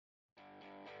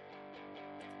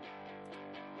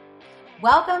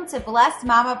Welcome to Blessed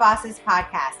Mama Bosses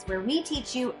podcast, where we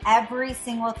teach you every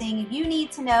single thing you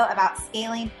need to know about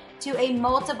scaling to a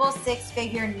multiple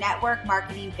six-figure network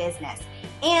marketing business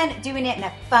and doing it in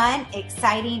a fun,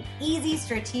 exciting, easy,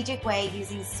 strategic way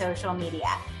using social media.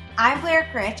 I'm Blair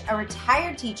Critch, a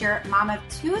retired teacher, mom of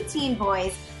 2 teen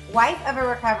boys, wife of a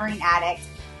recovering addict,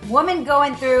 woman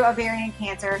going through ovarian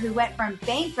cancer who went from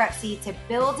bankruptcy to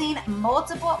building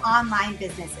multiple online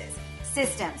businesses.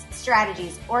 Systems,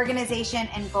 strategies, organization,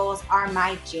 and goals are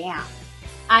my jam.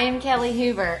 I am Kelly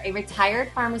Hoover, a retired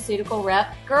pharmaceutical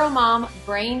rep, girl mom,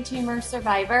 brain tumor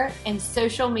survivor, and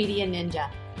social media ninja.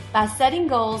 By setting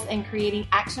goals and creating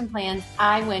action plans,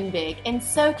 I win big, and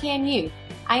so can you.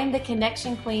 I am the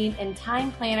connection queen and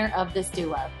time planner of this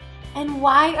duo. And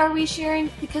why are we sharing?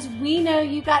 Because we know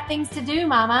you got things to do,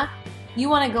 mama. You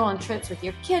want to go on trips with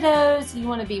your kiddos. You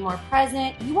want to be more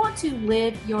present. You want to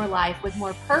live your life with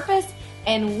more purpose,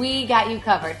 and we got you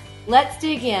covered. Let's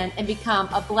dig in and become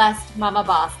a blessed mama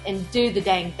boss and do the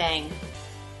dang thing.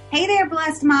 Hey there,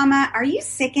 blessed mama. Are you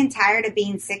sick and tired of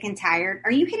being sick and tired?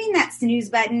 Are you hitting that snooze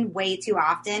button way too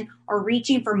often or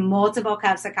reaching for multiple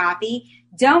cups of coffee?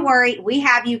 Don't worry, we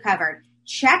have you covered.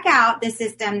 Check out the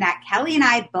system that Kelly and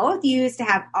I both use to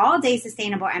have all-day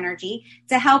sustainable energy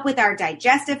to help with our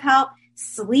digestive health,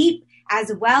 sleep,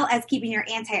 as well as keeping your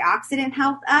antioxidant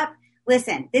health up.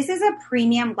 Listen, this is a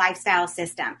premium lifestyle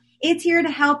system. It's here to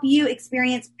help you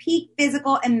experience peak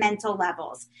physical and mental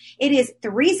levels. It is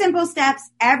 3 simple steps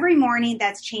every morning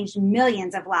that's changed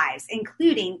millions of lives,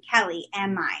 including Kelly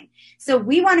and mine. So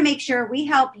we want to make sure we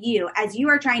help you as you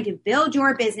are trying to build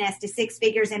your business to 6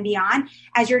 figures and beyond.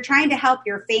 As you're trying to help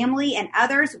your family and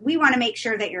others, we want to make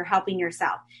sure that you're helping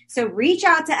yourself. So reach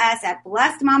out to us at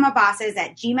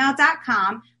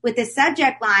blessedmamabosses@gmail.com with the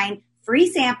subject line, free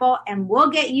sample, and we'll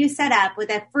get you set up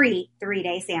with a free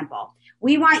 3-day sample.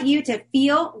 We want you to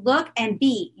feel, look, and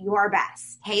be your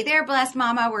best. Hey there, blessed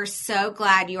mama. We're so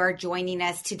glad you are joining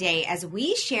us today as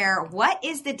we share what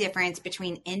is the difference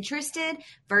between interested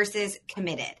versus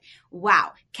committed.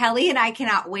 Wow. Kelly and I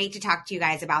cannot wait to talk to you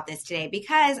guys about this today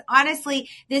because honestly,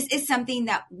 this is something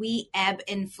that we ebb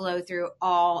and flow through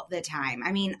all the time.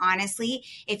 I mean, honestly,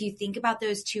 if you think about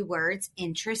those 2 words,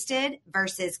 interested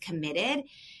versus committed,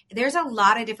 there's a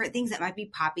lot of different things that might be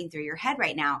popping through your head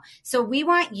right now. So we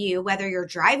want you, whether you're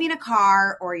driving a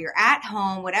car or you're at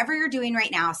home, whatever you're doing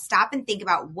right now, stop and think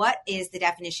about what is the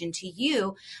definition to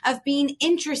you of being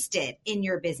interested in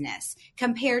your business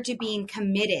compared to being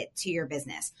committed to your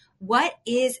business. What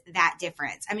is that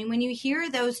difference? I mean, when you hear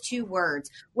those 2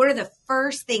 words, what are the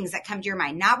first things that come to your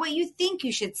mind? Not what you think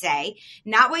you should say,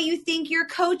 not what you think your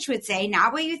coach would say,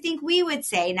 not what you think we would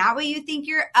say, not what you think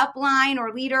your upline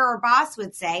or leader or boss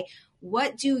would say.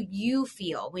 What do you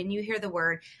feel when you hear the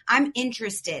word, I'm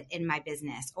interested in my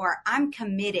business or I'm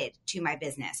committed to my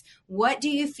business? What do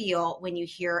you feel when you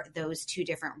hear those 2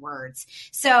 different words?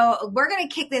 So we're going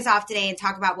to kick this off today and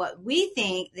talk about what we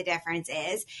think the difference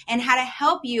is and how to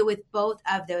help you with both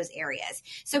of those areas.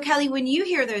 So Kelly, when you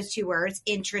hear those 2 words,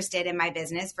 interested in my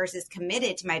business versus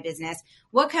committed to my business,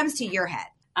 what comes to your head?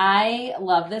 I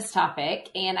love this topic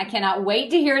and I cannot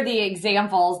wait to hear the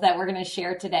examples that we're going to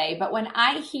share today. But when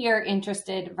I hear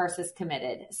interested versus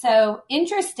committed, so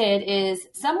interested is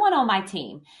someone on my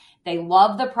team. They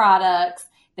love the products.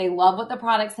 They love what the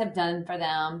products have done for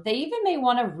them. They even may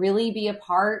want to really be a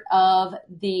part of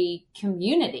the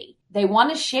community. They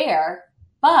want to share,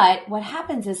 but what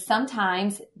happens is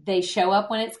sometimes they show up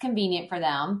when it's convenient for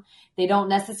them. They don't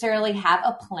necessarily have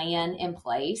a plan in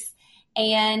place.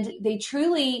 And they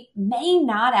truly may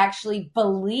not actually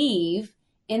believe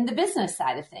in the business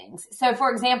side of things. So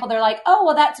for example, they're like, oh,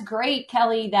 well, that's great,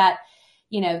 Kelly, that,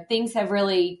 things have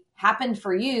really happened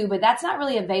for you, but that's not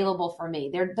really available for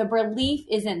me. The belief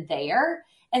isn't there.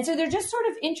 And so they're just sort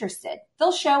of interested.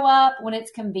 They'll show up when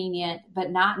it's convenient,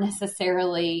 but not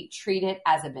necessarily treat it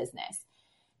as a business.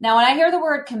 Now, when I hear the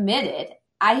word committed,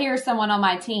 I hear someone on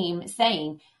my team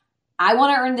saying, I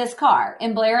want to earn this car.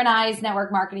 In Blair and I's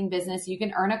network marketing business, you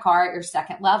can earn a car at your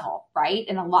 2nd level, right?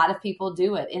 And a lot of people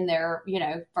do it in their,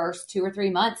 first 2 or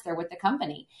 3 months they're with the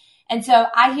company. And so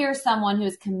I hear someone who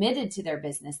is committed to their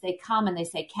business. They come and they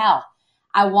say, Kel,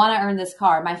 I want to earn this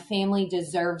car. My family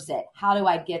deserves it. How do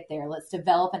I get there? Let's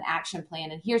develop an action plan.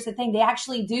 And here's the thing. They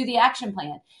actually do the action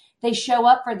plan. They show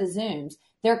up for the Zooms.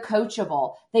 They're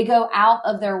coachable. They go out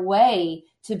of their way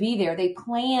to be there. They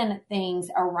plan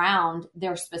things around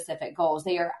their specific goals.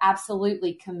 They are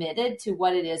absolutely committed to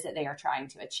what it is that they are trying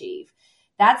to achieve.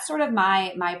 that's sort of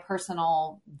my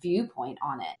personal viewpoint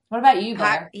on it. What about you,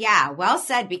 Blair? Yeah, well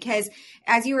said. Because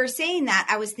as you were saying that,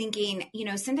 I was thinking,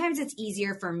 sometimes it's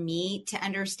easier for me to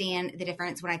understand the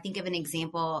difference when I think of an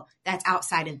example that's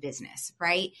outside of business,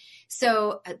 right?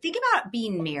 So think about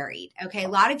being married. Okay. A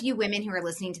lot of you women who are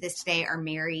listening to this today are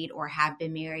married or have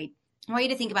been married. I want you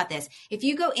to think about this. If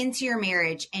you go into your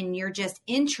marriage and you're just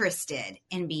interested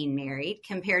in being married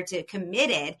compared to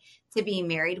committed to being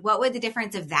married, what would the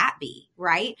difference of that be,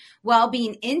 right? Well,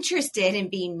 being interested in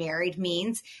being married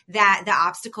means that the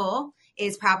obstacle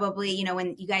is probably,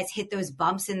 when you guys hit those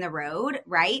bumps in the road,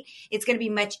 right? It's going to be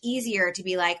much easier to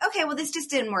be like, okay, well, this just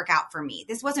didn't work out for me.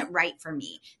 This wasn't right for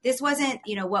me. This wasn't,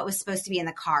 what was supposed to be in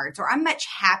the cards, or I'm much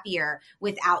happier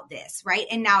without this, right?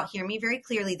 And now hear me very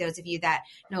clearly, those of you that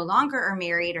no longer are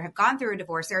married or have gone through a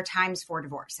divorce, there are times for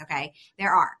divorce, okay?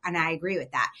 There are, and I agree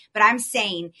with that. But I'm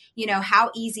saying,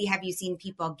 how easy have you seen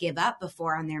people give up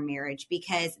before on their marriage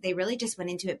because they really just went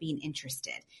into it being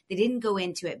interested. They didn't go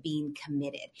into it being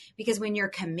committed, because when you're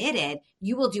committed,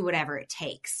 you will do whatever it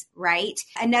takes, right?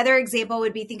 Another example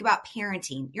would be, think about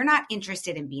parenting. You're not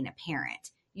interested in being a parent.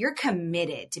 You're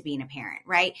committed to being a parent,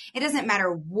 right? It doesn't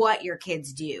matter what your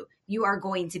kids do. You are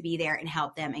going to be there and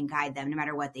help them and guide them no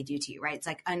matter what they do to you, right? It's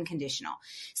like unconditional.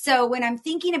 So when I'm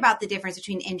thinking about the difference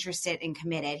between interested and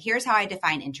committed, here's how I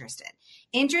define interested.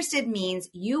 Interested means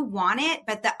you want it,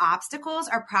 but the obstacles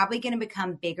are probably going to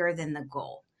become bigger than the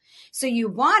goal. So you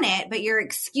want it, but your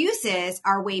excuses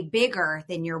are way bigger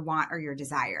than your want or your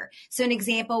desire. So an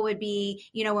example would be,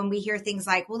 when we hear things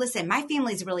like, well, listen, my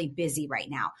family's really busy right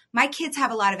now. My kids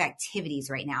have a lot of activities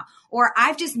right now. Or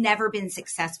I've just never been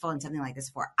successful in something like this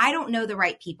before. I don't know the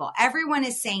right people. Everyone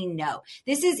is saying no.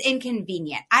 This is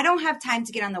inconvenient. I don't have time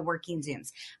to get on the working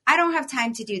Zooms. I don't have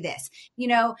time to do this,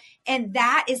 and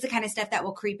that is the kind of stuff that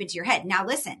will creep into your head. Now,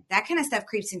 listen, that kind of stuff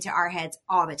creeps into our heads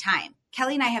all the time.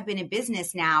 Kelly and I have been in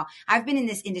business now. I've been in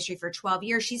this industry for 12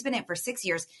 years. She's been in it for 6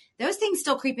 years. Those things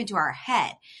still creep into our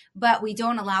head, but we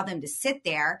don't allow them to sit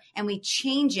there, and we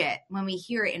change it when we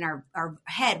hear it in our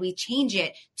head. We change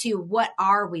it to, what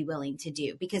are we willing to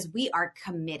do? Because we are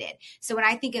committed. So when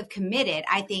I think of committed,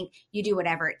 I think you do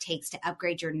whatever it takes to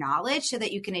upgrade your knowledge so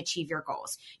that you can achieve your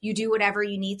goals. You do whatever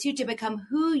you need to become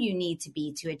who you need to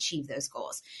be to achieve those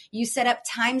goals. You set up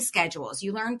time schedules.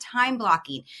 You learn time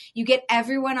blocking. You get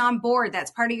everyone on board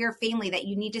that's part of your family that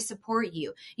you need to support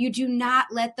you. You do not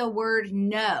let the word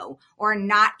no, or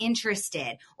not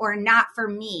interested, or not for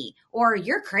me, or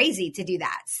you're crazy to do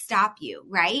that stop you,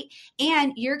 right?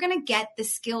 And you're going to get the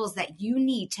skills that you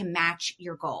need to match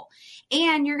your goal.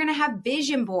 And you're going to have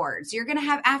vision boards. You're going to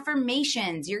have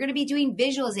affirmations. You're going to be doing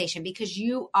visualization because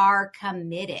you are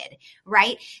committed,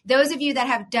 right? Those of you that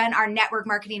have done our Network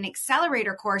Marketing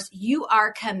Accelerator course, you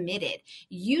are committed.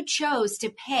 You chose to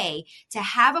pay to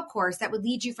have a course that would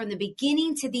lead you from the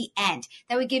beginning to the end,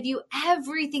 that would give you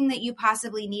everything that you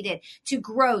possibly needed to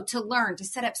grow, to learn, to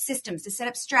set up systems, to set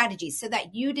up strategies, so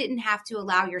that you didn't have to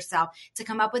allow yourself to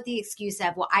come up with the excuse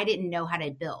of, well, I didn't know how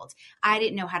to build. I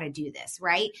didn't know how to do this,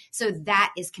 right? So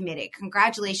that is committed.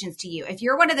 Congratulations to you. If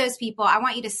you're one of those people, I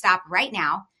want you to stop right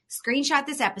now, screenshot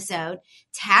this episode,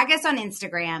 tag us on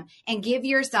Instagram, and give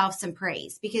yourself some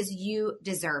praise, because you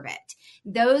deserve it.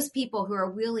 Those people who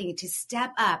are willing to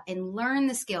step up and learn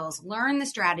the skills, learn the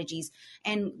strategies,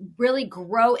 and really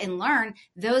grow and learn,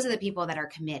 those are the people that are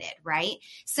committed, right?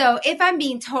 So if I'm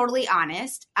being totally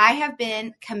honest, I have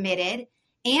been committed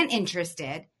and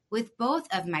interested with both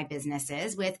of my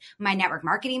businesses, with my network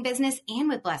marketing business and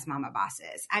with Blessed Mama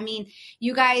Bosses. I mean,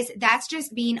 you guys, that's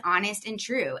just being honest and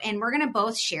true. And we're going to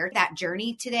both share that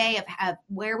journey today of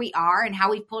where we are and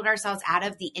how we pulled ourselves out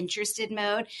of the interested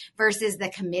mode versus the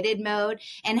committed mode,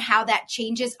 and how that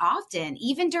changes often,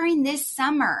 even during this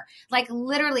summer. Like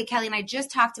literally, Kelly and I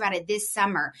just talked about it this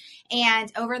summer. And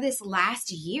over this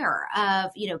last year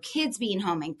of, kids being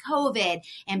home and COVID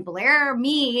and Blair,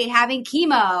 me having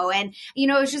chemo, and, it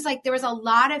was just like there was a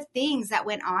lot of things that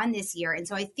went on this year. And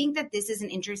so I think that this is an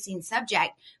interesting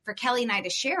subject for Kelly and I to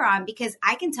share on, because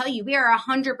I can tell you we are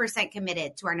 100%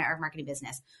 committed to our network marketing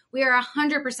business. We are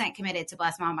 100% committed to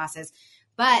Blessed Mama Bosses,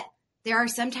 but there are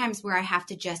some times where I have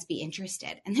to just be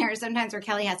interested. And there are some times where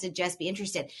Kelly has to just be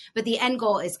interested, but the end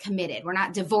goal is committed. We're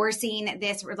not divorcing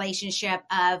this relationship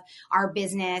of our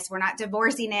business. We're not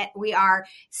divorcing it. We are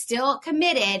still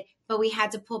committed, but we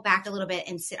had to pull back a little bit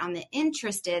and sit on the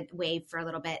interested wave for a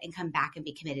little bit and come back and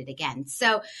be committed again.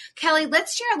 So Kelly,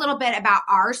 let's share a little bit about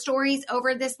our stories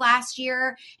over this last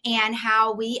year and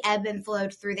how we ebb and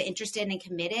flowed through the interested and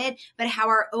committed, but how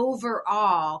our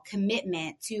overall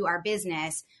commitment to our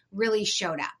business really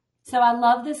showed up. So I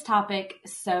love this topic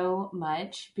so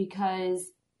much because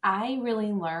I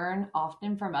really learn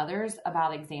often from others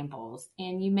about examples.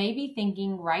 And you may be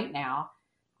thinking right now,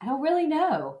 I don't really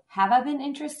know. Have I been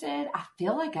interested? I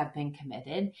feel like I've been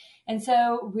committed. And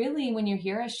so really when you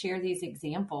hear us share these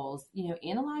examples,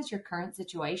 analyze your current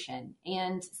situation.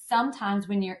 And sometimes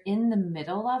when you're in the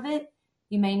middle of it,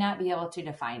 you may not be able to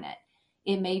define it.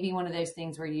 It may be one of those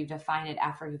things where you define it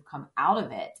after you've come out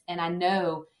of it. And I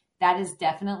know that is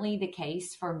definitely the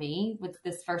case for me with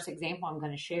this first example I'm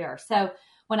going to share. So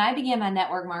when I began my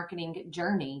network marketing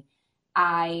journey,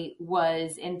 I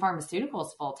was in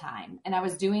pharmaceuticals full time and I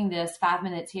was doing this 5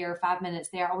 minutes here, 5 minutes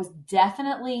there. I was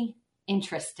definitely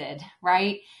interested,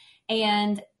 right?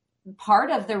 And part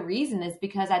of the reason is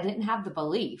because I didn't have the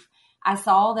belief. I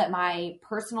saw that my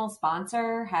personal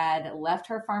sponsor had left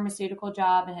her pharmaceutical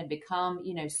job and had become,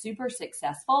 super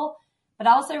successful. But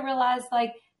I also realized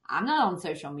I'm not on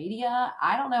social media.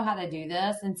 I don't know how to do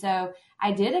this. And so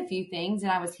I did a few things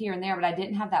and I was here and there, but I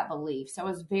didn't have that belief. So I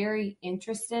was very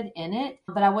interested in it,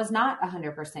 but I was not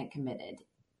 100% committed.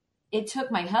 It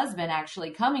took my husband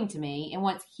actually coming to me. And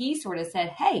once he sort of said,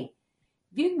 hey,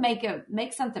 if you can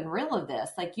make something real of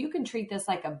this, you can treat this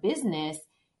like a business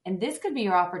and this could be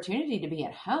your opportunity to be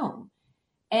at home.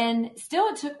 And still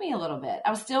it took me a little bit.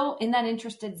 I was still in that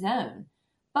interested zone,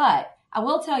 but I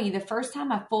will tell you the first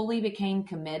time I fully became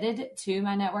committed to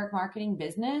my network marketing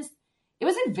business, it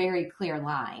was a very clear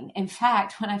line. In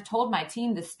fact, when I've told my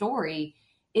team the story,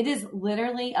 it is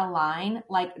literally a line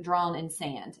drawn in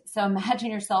sand. So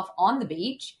imagine yourself on the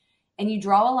beach and you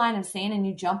draw a line of sand and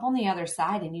you jump on the other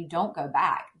side and you don't go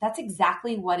back. That's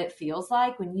exactly what it feels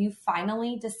like when you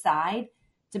finally decide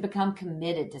to become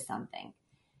committed to something.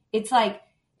 It's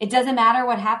it doesn't matter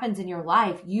what happens in your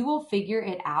life, you will figure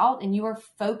it out and you are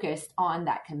focused on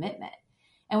that commitment.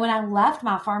 And when I left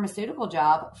my pharmaceutical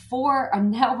job for a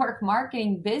network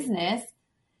marketing business,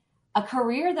 a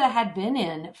career that I had been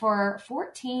in for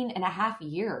 14 and a half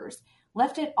years,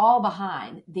 left it all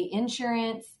behind, the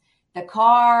insurance, the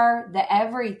car, the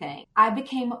everything. I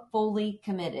became fully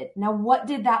committed. Now, what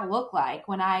did that look like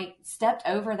when I stepped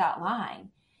over that line?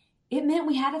 It meant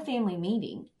we had a family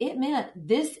meeting. It meant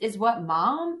this is what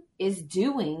mom is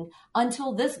doing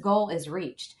until this goal is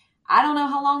reached. I don't know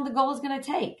how long the goal is going to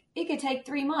take. It could take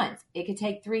 3 months. It could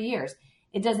take 3 years.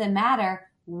 It doesn't matter.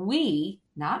 We,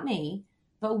 not me,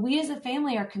 but we as a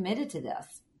family are committed to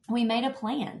this. We made a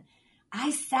plan.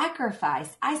 I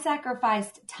sacrificed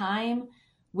time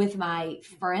with my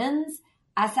friends.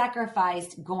 I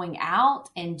sacrificed going out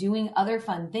and doing other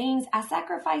fun things. I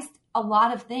sacrificed a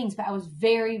lot of things, but I was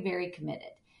very, very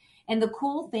committed. And the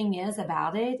cool thing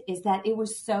about it is that it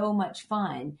was so much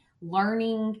fun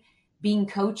learning, being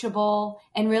coachable,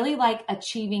 and really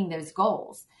achieving those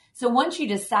goals. So once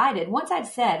I'd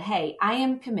said, hey, I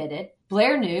am committed,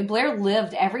 Blair knew, Blair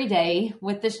lived every day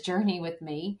with this journey with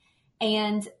me,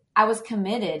 and I was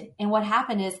committed. And what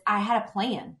happened is I had a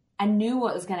plan. I knew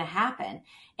what was going to happen.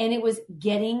 And it was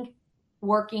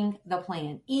working the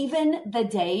plan. Even the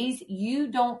days you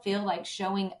don't feel like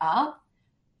showing up,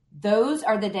 those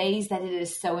are the days that it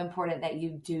is so important that you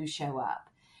do show up.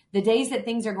 The days that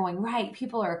things are going right,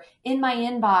 people are in my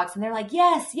inbox and they're like,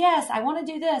 yes, I want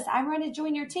to do this. I want to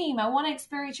join your team. I want to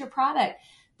experience your product.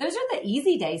 Those are the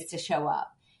easy days to show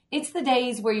up. It's the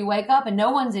days where you wake up and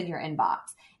no one's in your inbox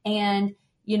and,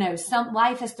 some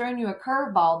life has thrown you a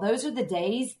curveball. Those are the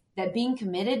days that being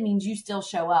committed means you still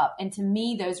show up. And to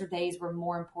me, those days were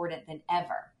more important than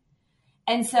ever.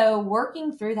 And so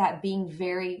working through that, being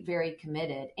very, very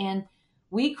committed. And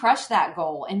we crushed that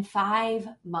goal in 5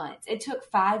 months. It took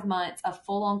 5 months of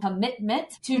full-on commitment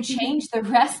to change the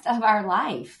rest of our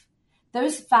life.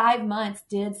 Those 5 months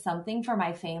did something for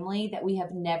my family that we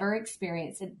have never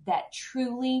experienced, that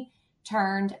truly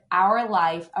turned our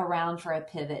life around for a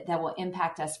pivot that will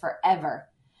impact us forever.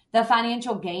 The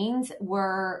financial gains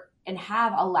were and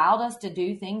have allowed us to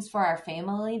do things for our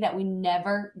family that we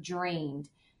never dreamed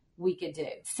we could do,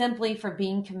 simply for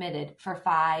being committed for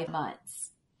 5 months.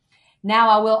 Now,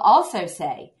 I will also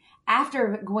say,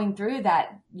 after going through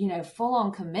that,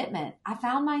 full-on commitment, I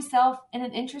found myself in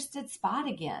an interested spot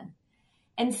again.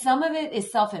 And some of it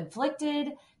is self-inflicted.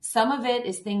 Some of it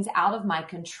is things out of my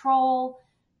control.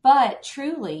 But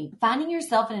truly, finding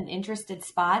yourself in an interested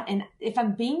spot, and if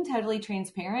I'm being totally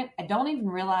transparent, I don't even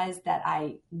realize that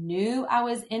I knew I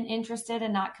was interested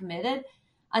and not committed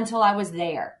until I was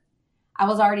there. I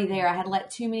was already there. I had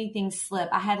let too many things slip.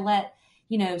 I had let,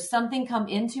 something come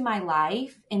into my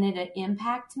life and it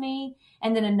impacted me.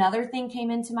 And then another thing came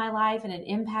into my life and it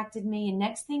impacted me. And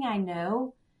next thing I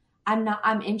know,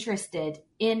 I'm interested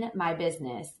in my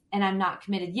business and I'm not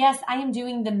committed. Yes, I am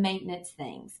doing the maintenance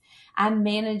things. I'm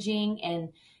managing and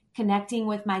connecting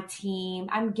with my team.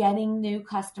 I'm getting new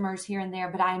customers here and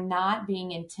there, but I'm not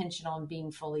being intentional and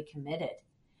being fully committed.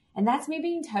 And that's me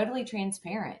being totally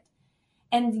transparent.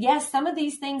 And yes, some of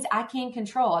these things I can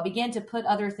control. I began to put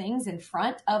other things in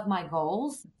front of my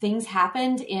goals. Things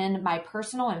happened in my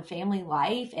personal and family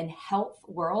life and health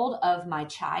world of my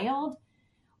child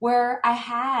where I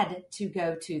had to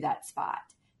go to that spot.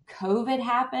 COVID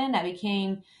happened. I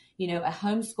became, a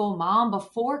homeschool mom.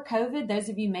 Before COVID, those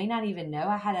of you may not even know,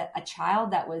 I had a child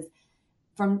that was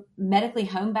from medically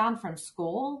homebound from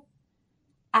school.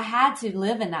 I had to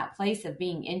live in that place of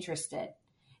being interested.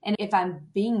 And if I'm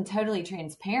being totally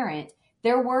transparent,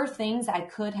 there were things I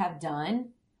could have done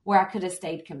where I could have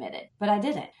stayed committed, but I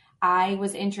didn't. I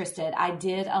was interested. I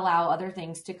did allow other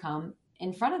things to come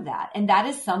in front of that. And that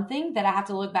is something that I have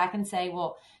to look back and say,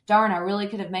 well, darn, I really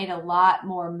could have made a lot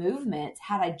more movement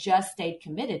had I just stayed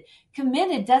committed.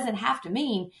 Committed doesn't have to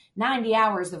mean 90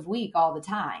 hours a week all the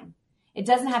time. It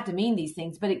doesn't have to mean these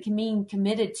things, but it can mean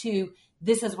committed to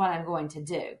this is what I'm going to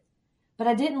do. But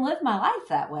I didn't live my life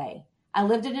that way. I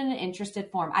lived it in an interested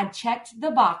form. I checked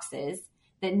the boxes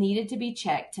that needed to be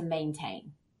checked to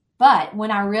maintain. But when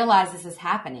I realized this is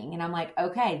happening and I'm like,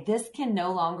 okay, this can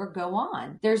no longer go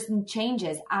on. There's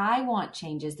changes. I want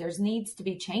changes. There's needs to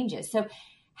be changes. So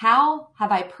how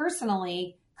have I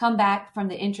personally come back from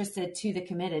the interested to the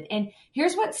committed? And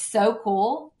here's what's so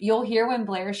cool. You'll hear when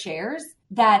Blair shares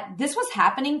that this was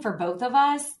happening for both of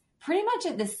us pretty much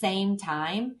at the same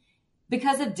time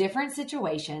because of different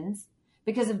situations,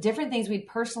 because of different things we'd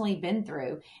personally been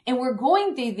through. And we're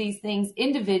going through these things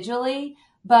individually,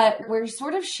 but we're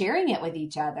sort of sharing it with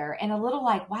each other and a little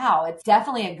like, wow, it's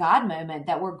definitely a God moment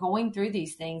that we're going through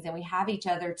these things and we have each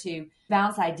other to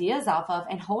bounce ideas off of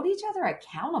and hold each other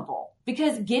accountable.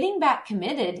 Because getting back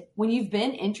committed when you've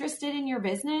been interested in your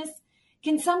business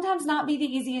can sometimes not be the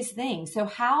easiest thing. So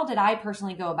how did I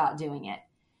personally go about doing it?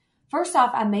 First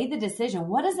off, I made the decision.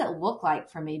 What does it look like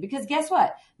for me? Because guess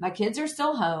what? My kids are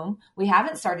still home. We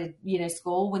haven't started,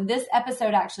 school. When this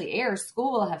episode actually airs,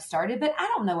 school will have started, but I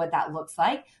don't know what that looks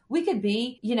like. We could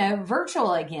be,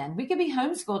 virtual again. We could be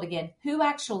homeschooled again. Who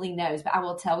actually knows? But I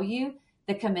will tell you,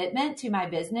 the commitment to my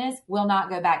business will not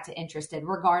go back to interested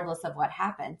regardless of what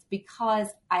happens because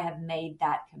I have made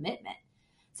that commitment.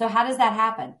 So how does that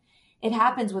happen? It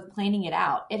happens with planning it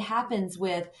out. It happens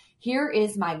with, here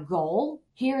is my goal.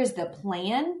 Here is the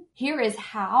plan. Here is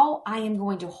how I am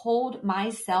going to hold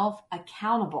myself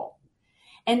accountable.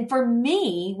 And for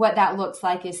me, what that looks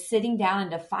like is sitting down and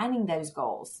defining those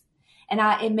goals.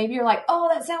 And maybe you're like,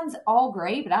 oh, that sounds all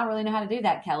great, but I don't really know how to do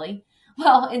that, Kelly.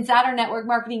 Well, inside our Network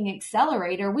Marketing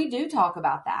Accelerator, we do talk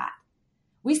about that.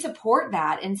 We support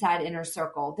that inside Inner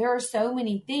Circle. There are so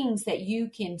many things that you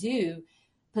can do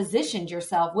positioned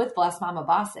yourself with Blessed Mama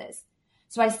Bosses.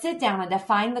 So I sit down and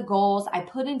define the goals, I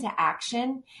put into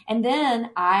action, and then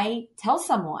I tell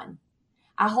someone.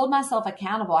 I hold myself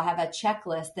accountable. I have a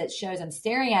checklist that shows, I'm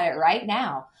staring at it right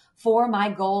now, for my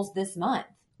goals this month,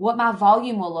 what my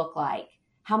volume will look like,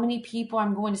 how many people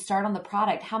I'm going to start on the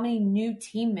product, how many new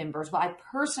team members will I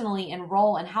personally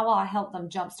enroll, and how will I help them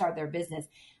jumpstart their business.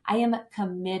 I am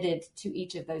committed to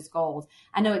each of those goals.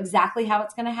 I know exactly how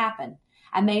it's going to happen.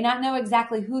 I may not know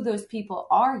exactly who those people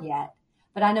are yet,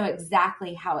 but I know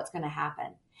exactly how it's going to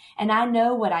happen. And I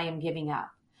know what I am giving up.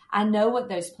 I know what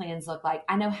those plans look like.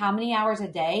 I know how many hours a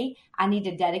day I need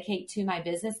to dedicate to my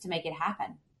business to make it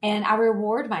happen. And I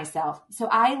reward myself. So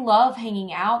I love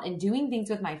hanging out and doing things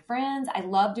with my friends. I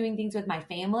love doing things with my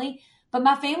family, but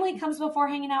my family comes before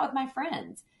hanging out with my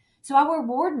friends. So I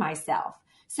reward myself.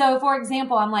 So for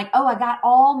example, I'm like, oh, I got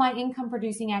all my income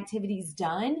producing activities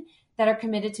done that are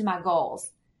committed to my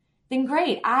goals. Then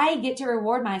great. I get to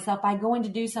reward myself by going to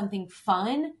do something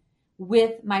fun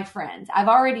with my friends. I've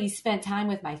already spent time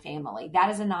with my family. That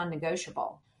is a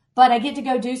non-negotiable. But I get to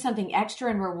go do something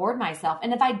extra and reward myself.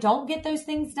 And if I don't get those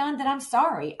things done, then I'm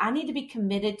sorry. I need to be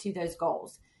committed to those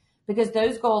goals because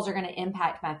those goals are going to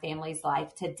impact my family's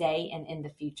life today and in the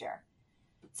future.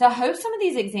 So I hope some of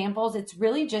these examples, it's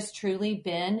really just truly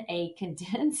been a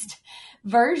condensed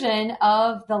version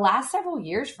of the last several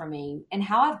years for me and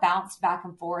how I've bounced back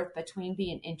and forth between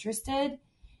being interested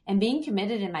and being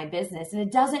committed in my business. And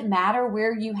it doesn't matter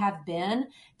where you have been.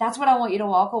 That's what I want you to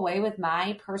walk away with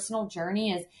my personal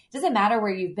journey is, it doesn't matter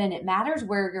where you've been. It matters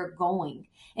where you're going.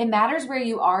 It matters where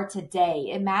you are today.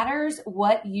 It matters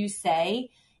what you say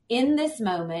in this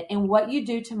moment and what you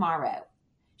do tomorrow.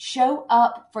 Show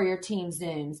up for your team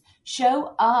Zooms.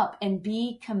 Show up and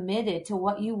be committed to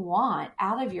what you want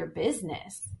out of your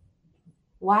business.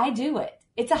 Why do it?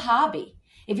 It's a hobby.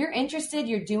 If you're interested,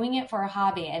 you're doing it for a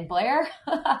hobby. And Blair,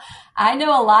 I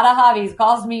know a lot of hobbies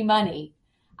cost me money.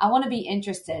 I want to be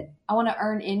interested. I want to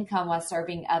earn income while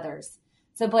serving others.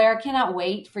 So Blair, I cannot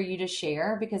wait for you to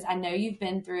share because I know you've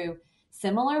been through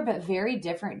similar but very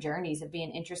different journeys of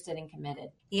being interested and committed.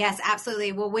 Yes,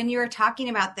 absolutely. Well, when you were talking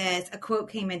about this, a quote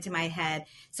came into my head.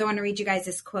 So I want to read you guys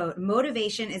this quote.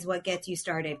 Motivation is what gets you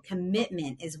started.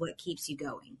 Commitment is what keeps you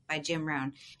going, by Jim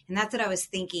Rohn. And that's what I was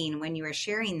thinking when you were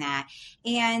sharing that.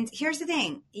 And here's the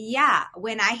thing. Yeah,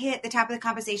 when I hit the top of the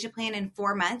compensation plan in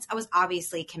 4 months, I was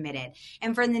obviously committed.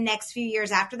 And for the next few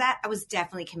years after that, I was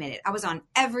definitely committed. I was on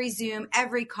every Zoom,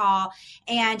 every call.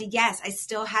 And yes, I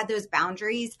still had those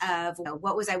boundaries of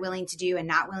what was I willing to do and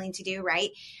not willing to do,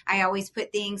 right? I always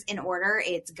put things in order.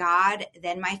 It's God,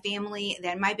 then my family,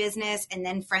 then my business, and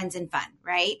then friends and fun,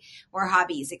 right? Or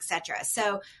hobbies, etc.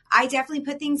 So I definitely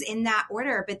put things in that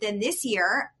order. But then this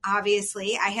year,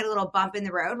 obviously, I had a little bump in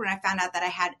the road when I found out that I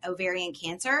had ovarian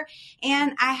cancer.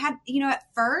 And I had, at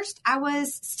first I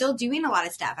was still doing a lot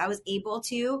of stuff. I was able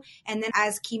to. And then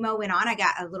as chemo went on, I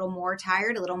got a little more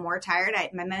tired.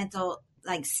 My mental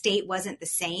state wasn't the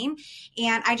same.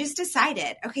 And I just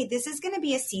decided, okay, this is going to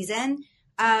be a season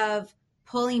of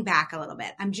pulling back a little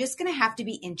bit. I'm just going to have to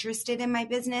be interested in my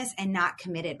business and not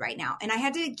committed right now. And I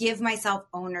had to give myself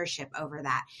ownership over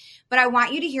that. But I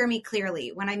want you to hear me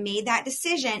clearly. When I made that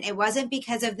decision, it wasn't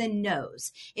because of the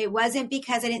no's. It wasn't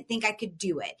because I didn't think I could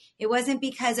do it. It wasn't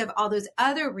because of all those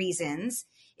other reasons.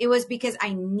 It was because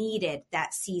I needed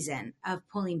that season of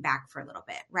pulling back for a little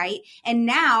bit, right? And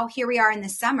now here we are in the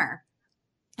summer.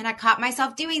 And I caught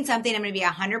myself doing something. I'm going to be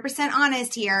 100%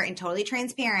 honest here and totally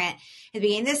transparent. At the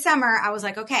beginning of this summer, I was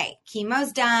like, okay,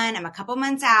 chemo's done. I'm a couple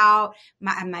months out.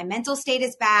 My mental state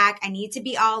is back. I need to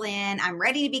be all in. I'm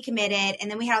ready to be committed.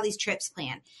 And then we had all these trips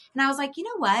planned. And I was like, you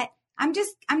know what? I'm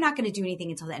not going to do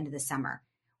anything until the end of the summer.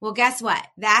 Well, guess what?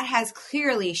 That has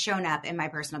clearly shown up in my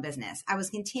personal business. I was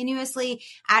continuously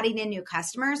adding in new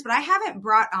customers, but I haven't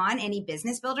brought on any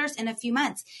business builders in a few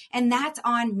months. And that's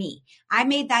on me. I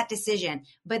made that decision,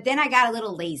 but then I got a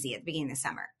little lazy at the beginning of the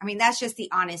summer. I mean, that's just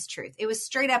the honest truth. It was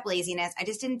straight up laziness. I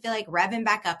just didn't feel like revving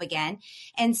back up again.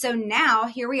 And so now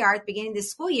here we are at the beginning of the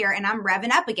school year and I'm revving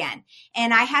up again.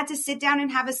 And I had to sit down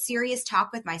and have a serious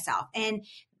talk with myself. And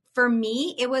for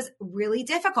me, it was really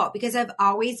difficult because I've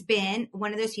always been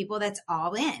one of those people that's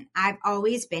all in. I've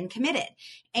always been committed.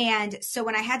 And so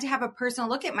when I had to have a personal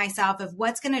look at myself of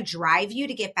what's going to drive you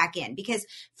to get back in, because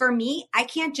for me, I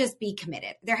can't just be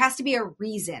committed. There has to be a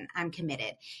reason I'm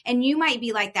committed. And you might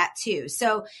be like that too.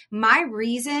 So my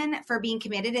reason for being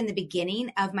committed in the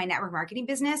beginning of my network marketing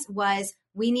business was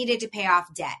we needed to pay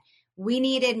off debt. We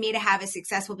needed me to have a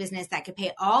successful business that could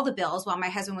pay all the bills while my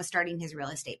husband was starting his real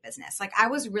estate business. Like I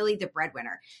was really the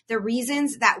breadwinner. The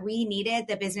reasons that we needed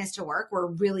the business to work were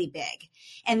really big.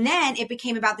 And then it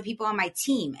became about the people on my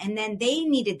team. And then they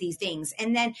needed these things.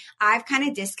 And then I've kind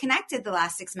of disconnected the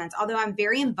last 6 months. Although I'm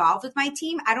very involved with my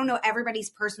team, I don't know everybody's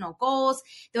personal goals.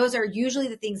 Those are usually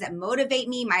the things that motivate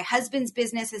me. My husband's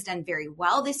business has done very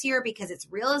well this year because it's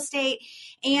real estate.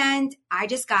 And I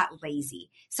just got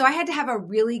lazy. So I had to have a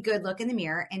really good look in the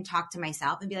mirror and talk to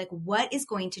myself and be like, what is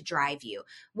going to drive you?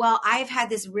 Well, I've had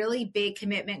this really big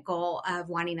commitment goal of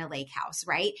wanting a lake house,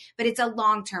 right? But it's a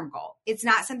long-term goal. It's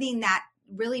not something that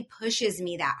really pushes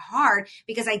me that hard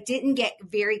because I didn't get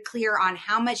very clear on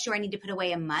how much do I need to put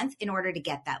away a month in order to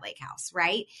get that lake house,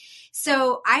 right?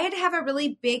 So I had to have a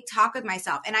really big talk with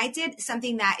myself. And I did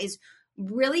something that is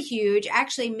really huge.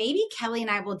 Actually, maybe Kelly and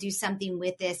I will do something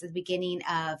with this at the beginning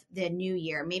of the new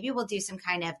year. Maybe we'll do some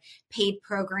kind of paid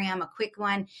program, a quick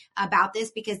one about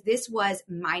this, because this was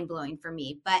mind-blowing for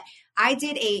me. But I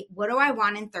did what do I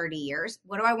want in 30 years?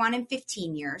 What do I want in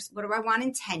 15 years? What do I want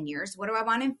in 10 years? What do I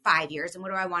want in 5 years? And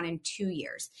what do I want in 2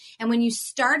 years? And when you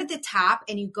start at the top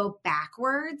and you go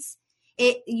backwards,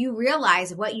 you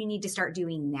realize what you need to start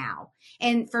doing now.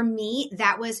 And for me,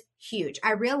 that was huge.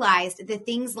 I realized the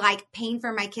things like paying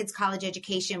for my kids' college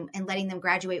education and letting them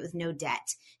graduate with no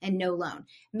debt and no loan,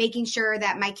 making sure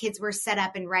that my kids were set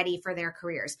up and ready for their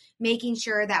careers, making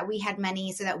sure that we had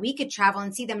money so that we could travel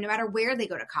and see them no matter where they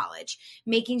go to college,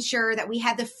 making sure that we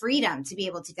had the freedom to be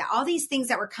able to do that. All these things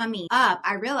that were coming up,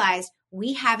 I realized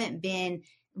we haven't been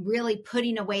really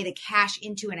putting away the cash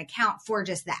into an account for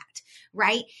just that,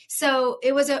 right? So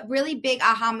it was a really big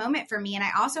aha moment for me. And I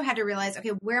also had to realize,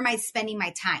 okay, where am I spending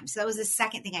my time? So that was the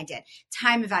second thing I did,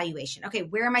 time evaluation. Okay,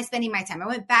 where am I spending my time? I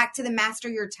went back to the Master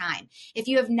Your Time. If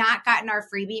you have not gotten our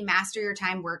freebie Master Your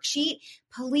Time worksheet,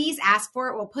 please ask for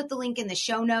it. We'll put the link in the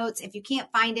show notes. If you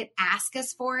can't find it, ask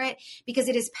us for it because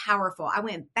it is powerful. I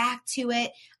went back to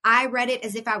it. I read it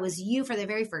as if I was you for the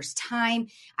very first time.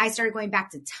 I started going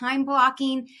back to time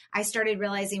blocking. I started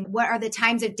realizing what are the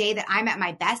times of day that I'm at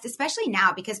my best, especially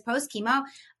now because post chemo,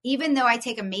 even though I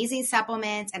take amazing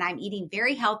supplements and I'm eating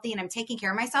very healthy and I'm taking care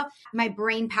of myself, my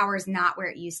brain power is not where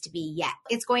it used to be yet.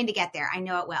 It's going to get there. I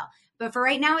know it will. But for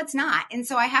right now, it's not. And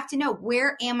so I have to know,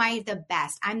 where am I the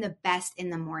best? I'm the best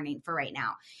in the morning for right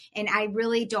now. And I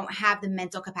really don't have the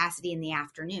mental capacity in the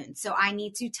afternoon. So I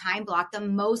need to time block the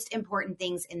most important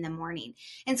things in the morning.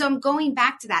 And so I'm going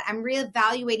back to that. I'm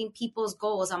reevaluating people's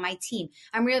goals on my team.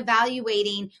 I'm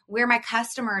reevaluating where my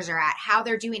customers are at, how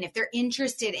they're doing, if they're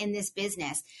interested in this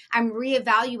business. I'm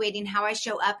reevaluating how I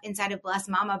show up inside of Blessed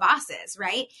Mama Bosses,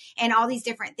 right? And all these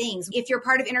different things. If you're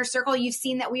part of Inner Circle, you've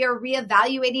seen that we are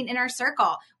reevaluating Inner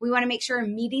Circle. We want to make sure we're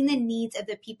meeting the needs of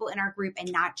the people in our group and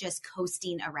not just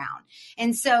coasting around.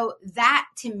 And so that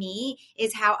to me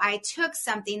is how I took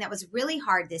something that was really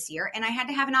hard this year and I had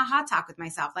to have an aha talk with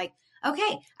myself. Like,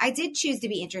 okay, I did choose to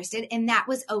be interested and that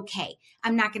was okay.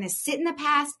 I'm not going to sit in the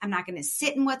past. I'm not going to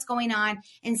sit in what's going on.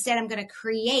 Instead, I'm going to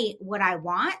create what I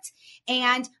want.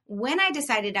 And when I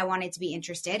decided I wanted to be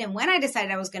interested and when I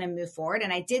decided I was going to move forward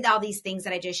and I did all these things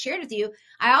that I just shared with you,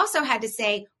 I also had to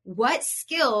say, what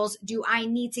skills do I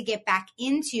need to get back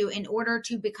into in order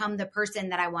to become the person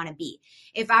that I want to be?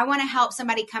 If I want to help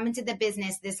somebody come into the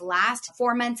business this last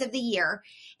 4 months of the year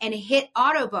and hit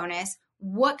auto bonus,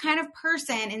 what kind of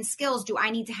person and skills do I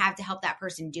need to have to help that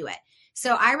person do it?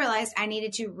 So I realized I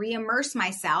needed to re-immerse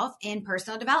myself in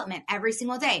personal development every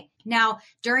single day. Now,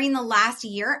 during the last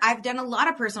year, I've done a lot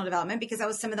of personal development because that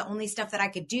was some of the only stuff that I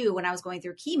could do when I was going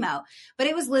through chemo. But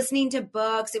it was listening to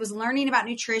books. It was learning about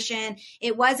nutrition.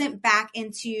 It wasn't back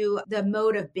into the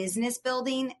mode of business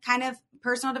building kind of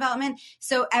personal development.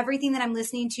 So everything that I'm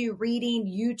listening to, reading,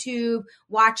 YouTube,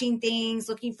 watching things,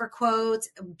 looking for quotes,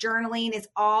 journaling is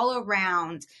all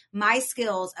around my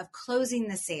skills of closing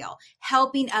the sale,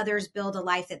 helping others build a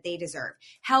life that they deserve,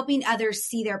 helping others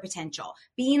see their potential,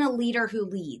 being a leader who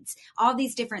leads, all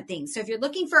these different things. So if you're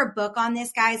looking for a book on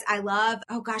this, guys, I love,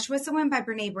 what's the one by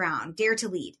Brene Brown? Dare to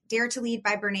Lead. Dare to Lead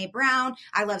by Brene Brown.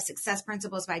 I love Success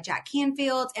Principles by Jack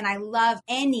Canfield. And I love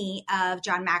any of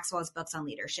John Maxwell's books on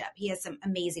leadership. He has some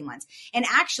amazing ones. And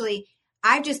actually,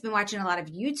 I've just been watching a lot of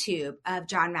YouTube of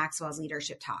John Maxwell's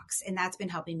leadership talks, and that's been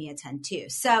helping me a ton too.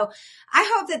 So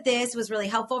I hope that this was really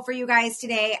helpful for you guys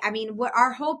today. I mean, what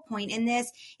our whole point in this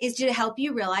is to help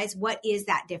you realize what is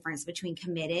that difference between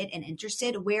committed and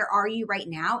interested. Where are you right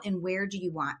now and where do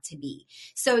you want to be?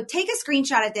 So take a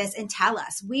screenshot of this and tell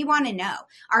us. We want to know,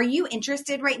 are you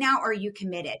interested right now or are you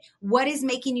committed? What is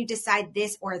making you decide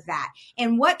this or that?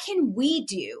 And what can we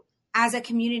do as a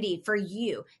community for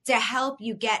you to help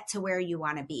you get to where you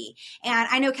want to be? And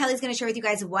I know Kelly's going to share with you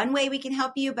guys one way we can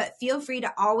help you, but feel free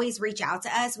to always reach out to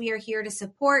us. We are here to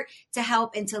support, to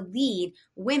help, and to lead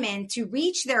women to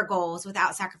reach their goals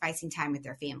without sacrificing time with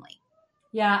their family.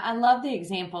 Yeah, I love the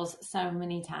examples so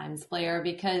many times, Blair,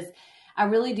 because I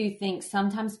really do think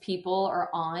sometimes people are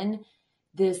on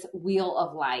this wheel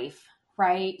of life,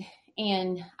 right?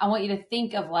 And I want you to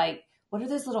think of like, what are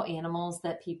those little animals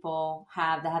that people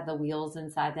have that have the wheels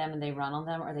inside them and they run on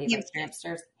them? Are they like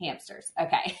hamsters? Hamsters.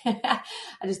 Okay. I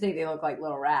just think they look like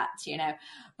little rats, you know,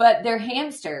 but they're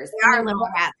hamsters. They are little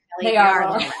rats. They are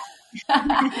little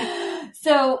rats.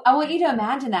 So I want you to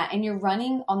imagine that. And you're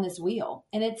running on this wheel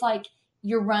and it's like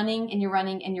you're running and you're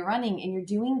running and you're running and you're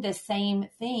doing the same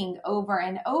thing over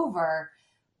and over.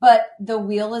 But the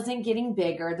wheel isn't getting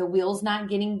bigger. The wheel's not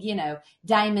getting,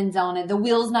 diamonds on it. The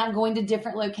wheel's not going to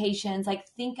different locations. Like,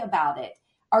 think about it.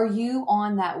 Are you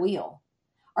on that wheel?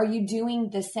 Are you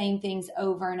doing the same things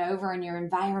over and over and your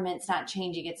environment's not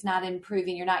changing? It's not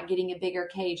improving. You're not getting a bigger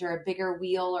cage or a bigger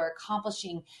wheel or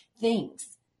accomplishing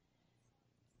things.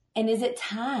 And is it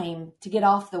time to get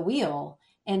off the wheel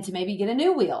and to maybe get a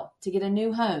new wheel, to get a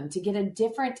new home, to get a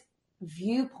different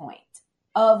viewpoint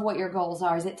of what your goals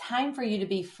are? Is it time for you to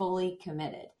be fully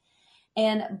committed?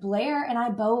 And Blair and I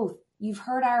both, you've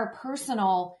heard our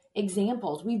personal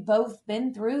examples. We've both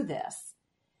been through this.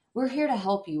 We're here to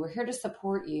help you. We're here to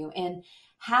support you. And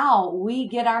how we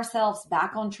get ourselves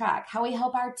back on track, how we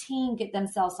help our team get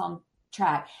themselves on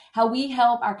track, how we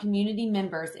help our community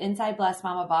members inside Blessed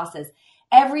Mama Bosses.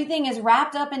 Everything is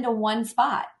wrapped up into one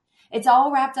spot. It's all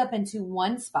wrapped up into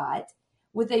one spot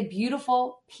with a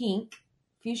beautiful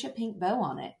fuchsia pink bow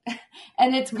on it.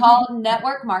 And it's called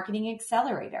Network Marketing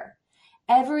Accelerator.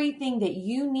 Everything that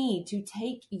you need to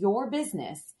take your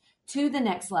business to the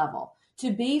next level,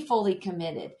 to be fully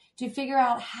committed, to figure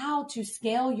out how to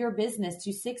scale your business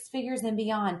to 6 figures and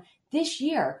beyond this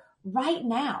year, right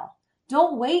now.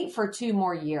 Don't wait for 2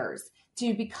 more years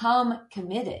to become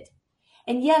committed.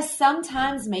 And yes,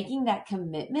 sometimes making that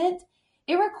commitment,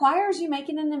 it requires you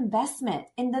making an investment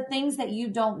in the things that you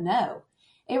don't know.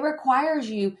 It requires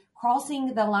you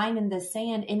crossing the line in the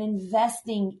sand and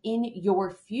investing in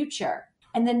your future.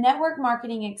 And the Network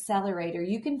Marketing Accelerator,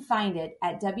 you can find it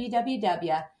at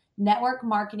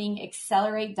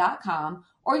www.networkmarketingaccelerate.com,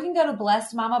 or you can go to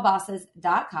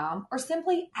blessedmamabosses.com, or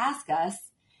simply ask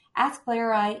Blair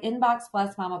or I, inbox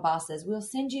Blessed Mama Bosses. We'll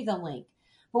send you the link.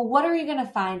 But what are you going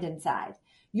to find inside?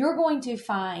 You're going to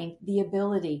find the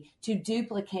ability to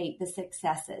duplicate the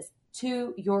successes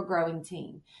to your growing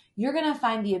team. You're going to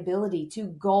find the ability to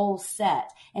goal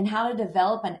set and how to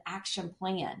develop an action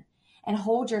plan and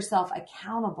hold yourself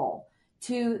accountable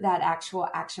to that actual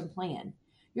action plan.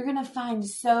 You're going to find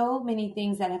so many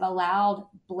things that have allowed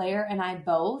Blair and I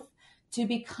both to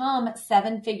become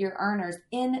 7-figure earners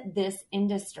in this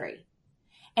industry.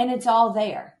 And it's all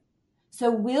there.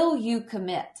 So will you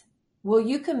commit? Will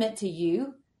you commit to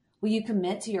you? Will you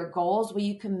commit to your goals? Will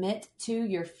you commit to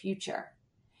your future?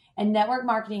 And Network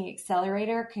Marketing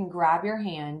Accelerator can grab your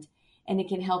hand and it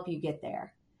can help you get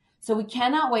there. So we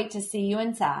cannot wait to see you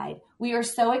inside. We are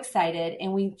so excited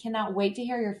and we cannot wait to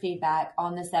hear your feedback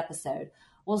on this episode.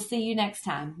 We'll see you next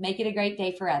time. Make it a great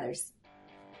day for others.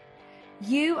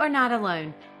 You are not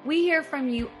alone. We hear from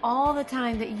you all the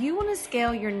time that you want to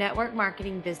scale your network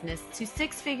marketing business to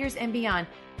 6 figures and beyond,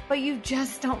 but you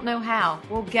just don't know how.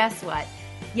 Well, guess what?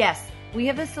 Yes, we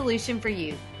have a solution for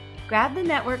you. Grab the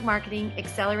Network Marketing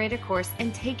Accelerator course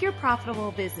and take your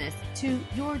profitable business to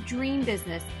your dream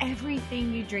business,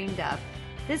 everything you dreamed of.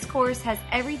 This course has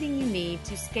everything you need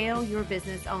to scale your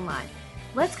business online.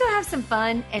 Let's go have some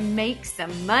fun and make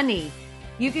some money.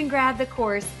 You can grab the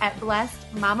course at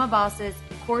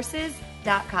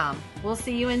blessedmamabossescourses.com. We'll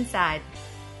see you inside.